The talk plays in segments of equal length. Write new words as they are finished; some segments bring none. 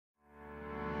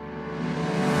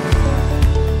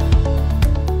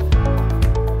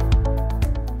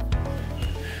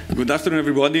Good afternoon,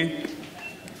 everybody.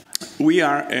 We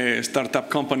are a startup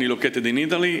company located in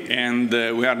Italy, and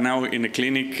we are now in a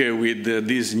clinic with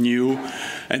this new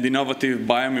and innovative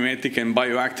biomimetic and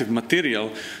bioactive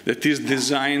material that is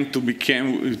designed to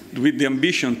become, with the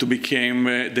ambition to become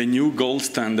the new gold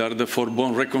standard for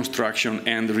bone reconstruction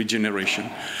and regeneration.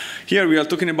 Here we are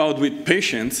talking about with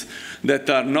patients that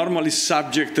are normally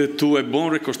subject to a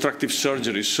bone reconstructive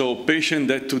surgery. So patient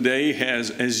that today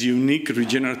has as unique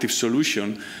regenerative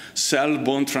solution cell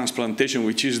bone transplantation,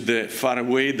 which is far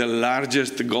away the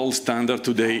largest gold standard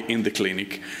today in the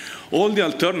clinic. All the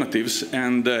alternatives,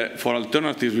 and for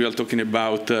alternatives we are talking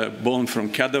about bone from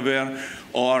cadaver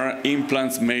or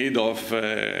implants made of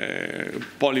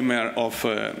polymer, of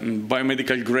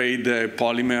biomedical grade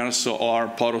polymers or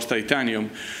porous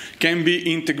titanium, can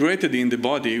be integrated in the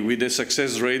body with a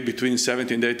success rate between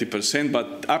 70 and 80%,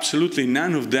 but absolutely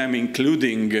none of them,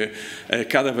 including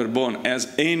cadaver bone,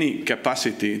 has any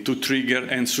capacity to trigger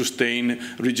and sustain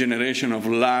regeneration of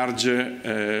large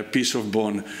piece of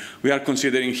bone. We are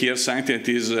considering here something that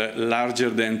is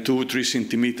larger than 2-3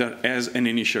 centimeters as an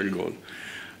initial goal.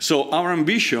 So our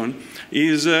ambition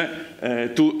is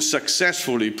to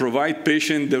successfully provide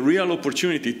patients the real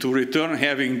opportunity to return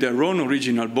having their own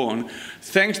original bone,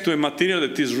 thanks to a material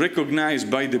that is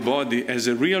recognized by the body as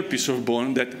a real piece of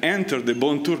bone that enters the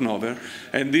bone turnover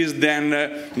and is then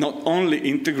not only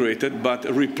integrated but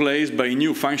replaced by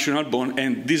new functional bone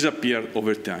and disappear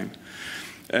over time.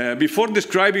 Before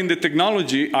describing the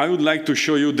technology, I would like to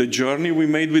show you the journey we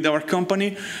made with our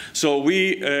company. So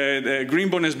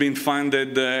Greenbone has been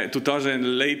founded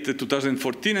late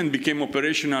 2014 and became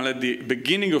operational at the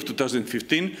beginning of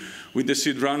 2015 with a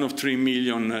seed round of 3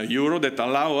 million euro that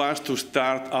allow us to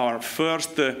start our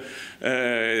first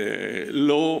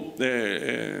low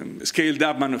scaled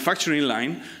up manufacturing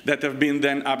line that have been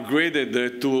then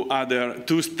upgraded to other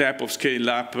 2 steps of scale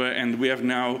up, and we have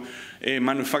now a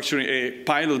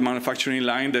pilot manufacturing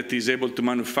line that is able to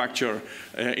manufacture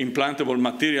implantable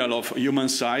material of human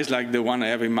size, like the one I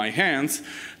have in my hands,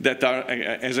 that are,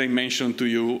 as I mentioned to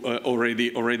you,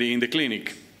 already in the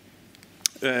clinic.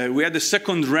 We had the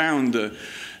second round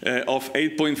of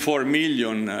 8.4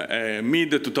 million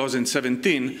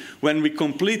mid-2017 when we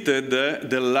completed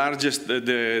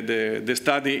the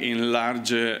study in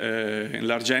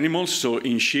large animals, so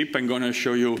in sheep. I'm going to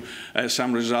show you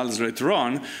some results later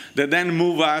on, that then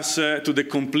move us to the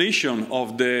completion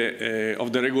of the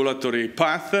regulatory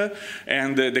path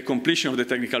and the completion of the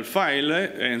technical file.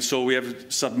 And so we have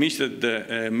submitted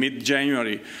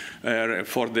mid-January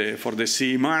for the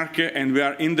CE mark, and we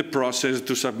are in the process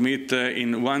to submit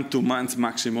in 1-2 months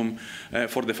maximum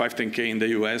for the 510K in the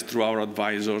US through our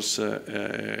advisors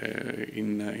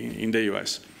in the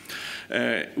US.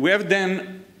 We have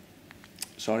then,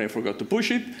 sorry, I forgot to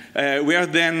push it. We are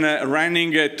then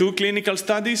running 2 clinical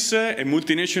studies, a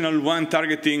multinational one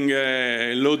targeting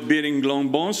load-bearing long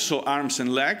bones, so arms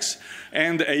and legs,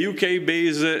 and a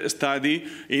UK-based study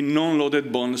in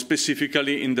non-loaded bone,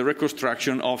 specifically in the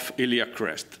reconstruction of iliac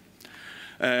crest.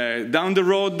 Down the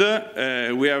road,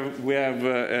 we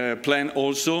have planned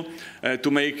also to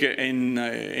make a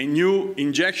new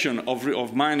injection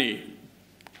of money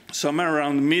somewhere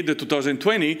around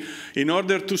mid-2020 in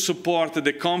order to support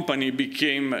the company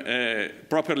became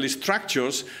properly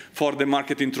structured for the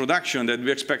market introduction that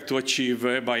we expect to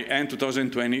achieve by end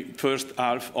 2020, first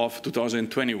half of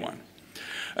 2021.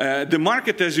 The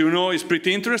market, as you know, is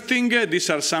pretty interesting.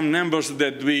 These are some numbers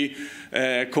that we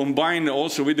combine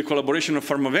also with the collaboration of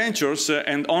Pharma Ventures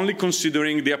and only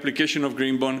considering the application of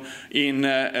Greenbone in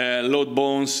load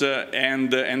bones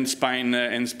and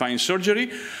spine surgery.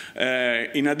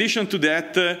 In addition to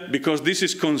that, because this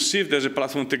is conceived as a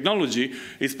platform technology,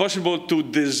 it's possible to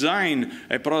design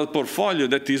a product portfolio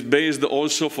that is based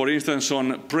also, for instance,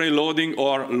 on preloading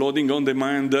or loading on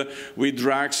demand with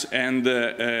drugs and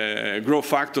growth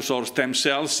factors or stem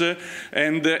cells,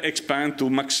 and expand to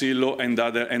maxillo and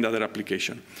other applications.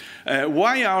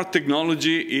 Why our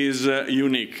technology is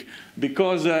unique?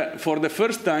 Because for the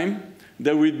first time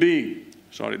there will be,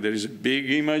 sorry, there is a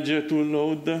big image to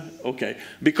load. Okay.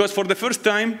 Because for the first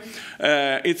time,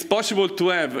 it's possible to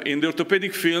have in the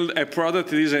orthopedic field a product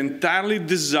that is entirely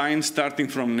designed starting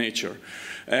from nature.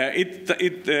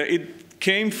 It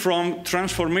came from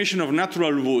transformation of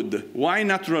natural wood. Why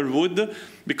natural wood?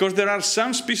 Because there are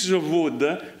some species of wood,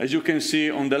 as you can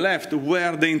see on the left,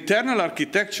 where the internal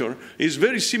architecture is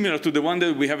very similar to the one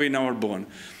that we have in our bone.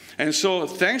 And so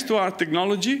thanks to our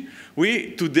technology,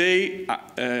 we today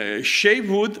shape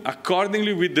wood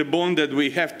accordingly with the bone that we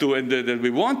have to, that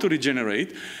we want to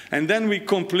regenerate, and then we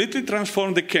completely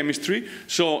transform the chemistry.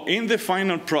 So in the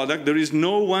final product, there is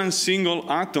no one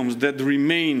single atom that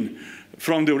remain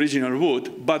from the original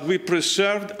wood, but we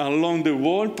preserved along the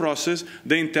whole process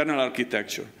the internal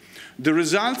architecture. The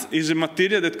result is a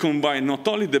material that combines not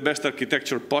only the best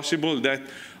architecture possible, that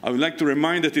I would like to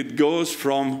remind that it goes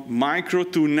from micro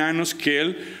to nano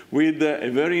scale with a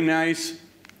very nice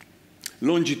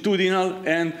longitudinal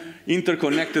and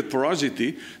interconnected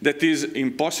porosity that is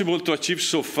impossible to achieve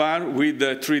so far with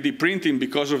 3D printing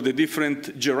because of the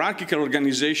different hierarchical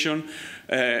organization,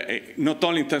 not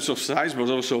only in terms of size, but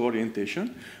also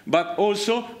orientation. But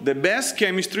also the best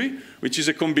chemistry, which is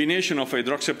a combination of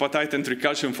hydroxyapatite and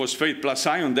tricalcium phosphate plus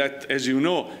ion that, as you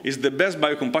know, is the best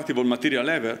biocompatible material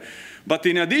ever. But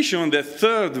in addition, the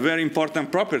third very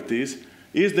important property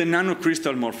is the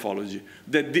nanocrystal morphology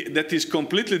that is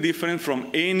completely different from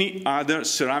any other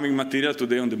ceramic material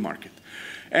today on the market.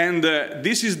 And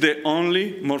this is the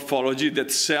only morphology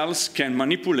that cells can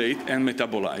manipulate and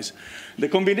metabolize. The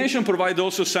combination provides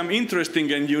also some interesting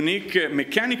and unique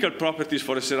mechanical properties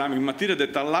for a ceramic material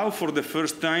that allow for the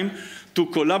first time to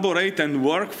collaborate and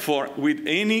work with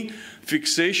any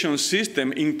fixation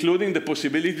system, including the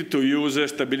possibility to use a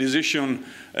stabilization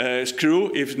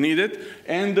screw if needed,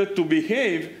 and to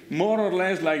behave more or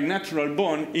less like natural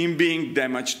bone in being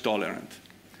damage tolerant.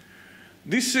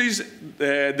 This is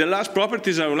the last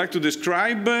properties I would like to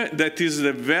describe. That is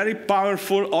the very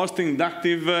powerful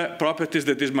osteoinductive properties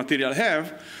that this material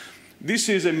have. This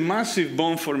is a massive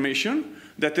bone formation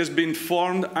that has been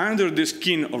formed under the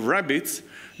skin of rabbits.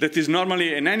 That is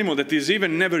normally an animal that is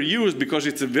even never used because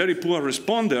it's a very poor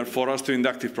responder for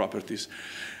osteoinductive properties.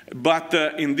 But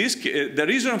in this case, the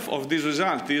reason of this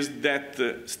result is that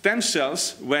stem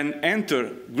cells, when enter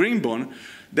Greenbone,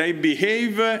 they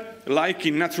behave like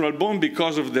in natural bone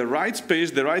because of the right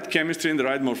space, the right chemistry, and the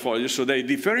right morphology. So they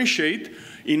differentiate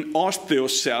in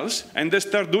osteocells, and they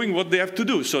start doing what they have to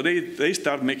do. So they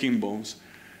start making bones.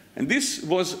 And this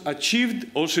was achieved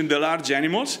also in the large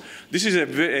animals. This is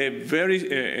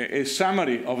a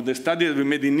summary of the study that we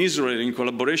made in Israel in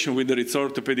collaboration with the Ritz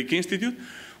Orthopedic Institute,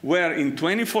 where in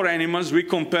 24 animals we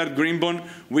compared Greenbone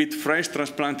with fresh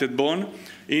transplanted bone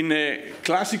in a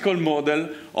classical model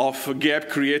of gap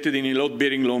created in a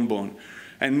load-bearing long bone.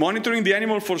 And monitoring the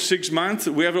animal for 6 months,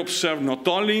 we have observed not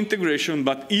only integration,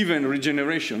 but even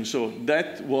regeneration. So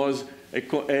that was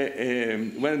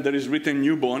when there is written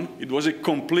new bone, it was a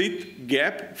complete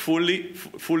gap, fully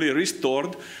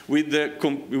restored with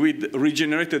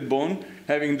regenerated bone,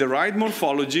 having the right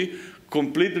morphology,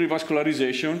 complete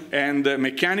revascularization, and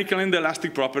mechanical and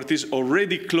elastic properties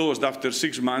already closed after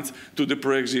 6 months to the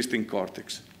pre-existing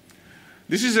cortex.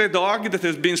 This is a dog that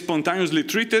has been spontaneously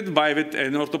treated by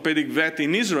an orthopedic vet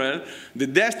in Israel. The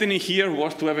destiny here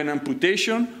was to have an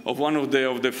amputation of one of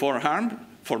the forearm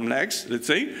legs, let's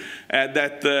say,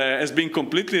 that has been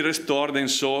completely restored, and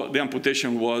so the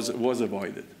amputation was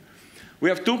avoided. We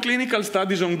have 2 clinical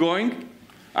studies ongoing.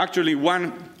 Actually,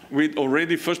 one with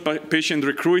already first patient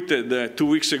recruited 2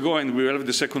 weeks ago, and we will have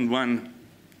the second one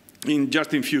in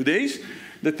just a few days.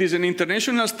 That is an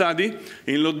international study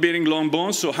in load-bearing long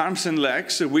bones, so arms and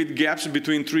legs, with gaps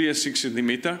between 3 and 6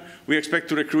 centimeters. We expect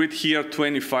to recruit here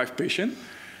 25 patients.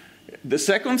 The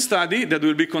second study that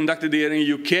will be conducted here in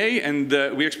the UK,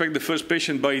 and we expect the first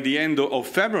patient by the end of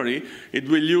February, it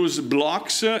will use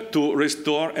blocks to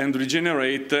restore and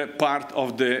regenerate part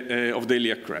of the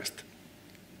iliac crest.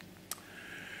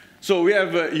 So we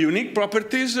have unique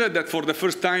properties that for the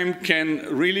first time can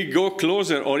really go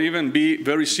closer or even be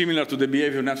very similar to the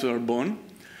behavior of natural bone.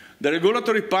 The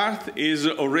regulatory path is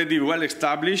already well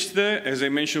established, as I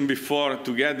mentioned before,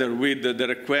 together with the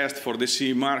request for the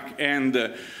CE mark and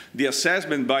the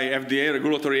assessment by FDA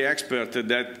regulatory experts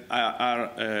that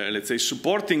are, let's say,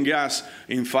 supporting us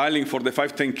in filing for the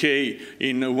 510K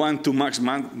in 1 to 2 months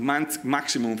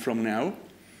maximum from now.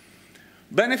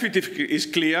 Benefit is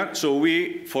clear, so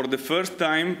we, for the first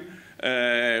time,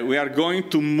 we are going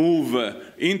to move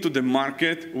into the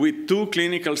market with 2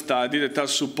 clinical studies that are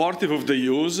supportive of the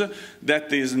use.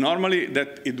 That is normally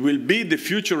that it will be the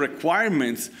future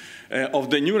requirements of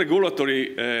the new regulatory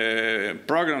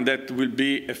program that will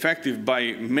be effective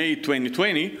by May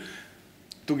 2020,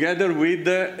 together with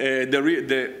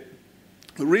the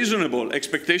reasonable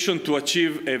expectation to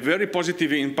achieve a very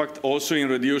positive impact also in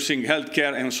reducing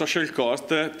healthcare and social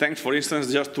costs, thanks, for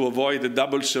instance, just to avoid the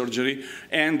double surgery,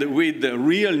 and with the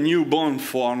real new bone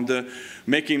formed,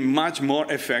 making much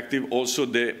more effective also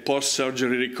the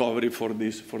post-surgery recovery for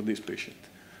this patient.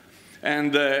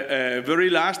 And very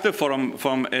last,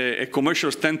 from a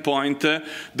commercial standpoint,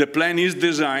 the plan is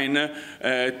designed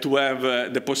to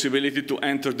have the possibility to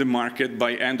enter the market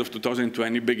by end of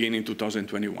 2020, beginning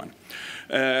 2021.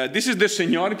 This is the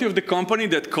seniority of the company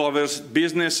that covers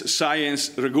business,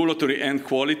 science, regulatory, and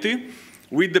quality,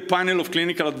 with the panel of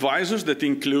clinical advisors that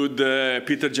include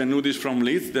Peter Giannudis from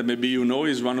Leeds, that maybe you know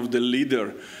is one of the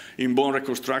leaders in bone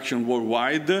reconstruction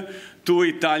worldwide, two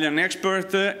Italian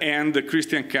experts, and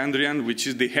Christian Candrian, which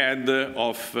is the head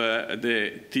of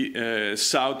the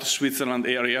South Switzerland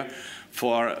area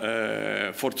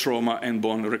for trauma and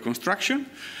bone reconstruction.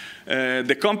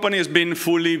 The company has been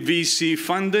fully VC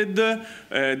funded.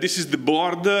 This is the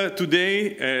board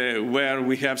today, where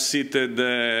we have seated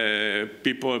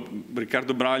people,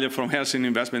 Riccardo Braglia from Helsinki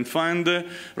Investment Fund,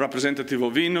 representative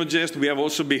of Innogest. We have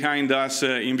also behind us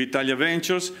Invitalia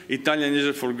Ventures, Italian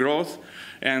Angel for Growth,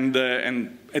 and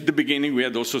at the beginning we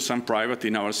had also some private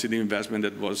in our seed investment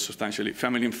that was substantially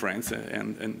family and friends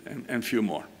and few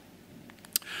more.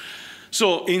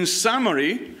 So in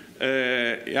summary,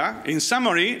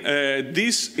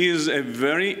 this is a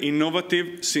very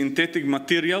innovative synthetic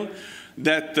material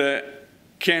that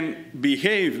can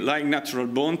behave like natural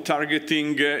bone,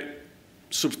 targeting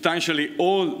substantially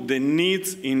all the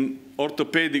needs in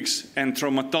orthopedics and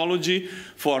traumatology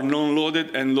for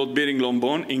non-loaded and load-bearing long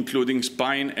bone, including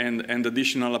spine and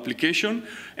additional application.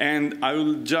 And I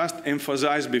will just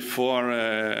emphasize before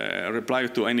reply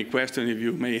to any question if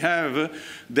you may have,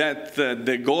 that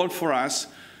the goal for us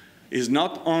is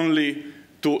not only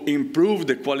to improve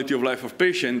the quality of life of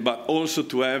patients, but also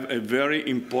to have a very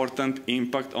important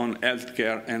impact on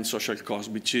healthcare and social costs,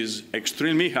 which is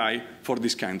extremely high for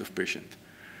this kind of patient.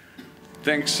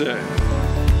 Thanks.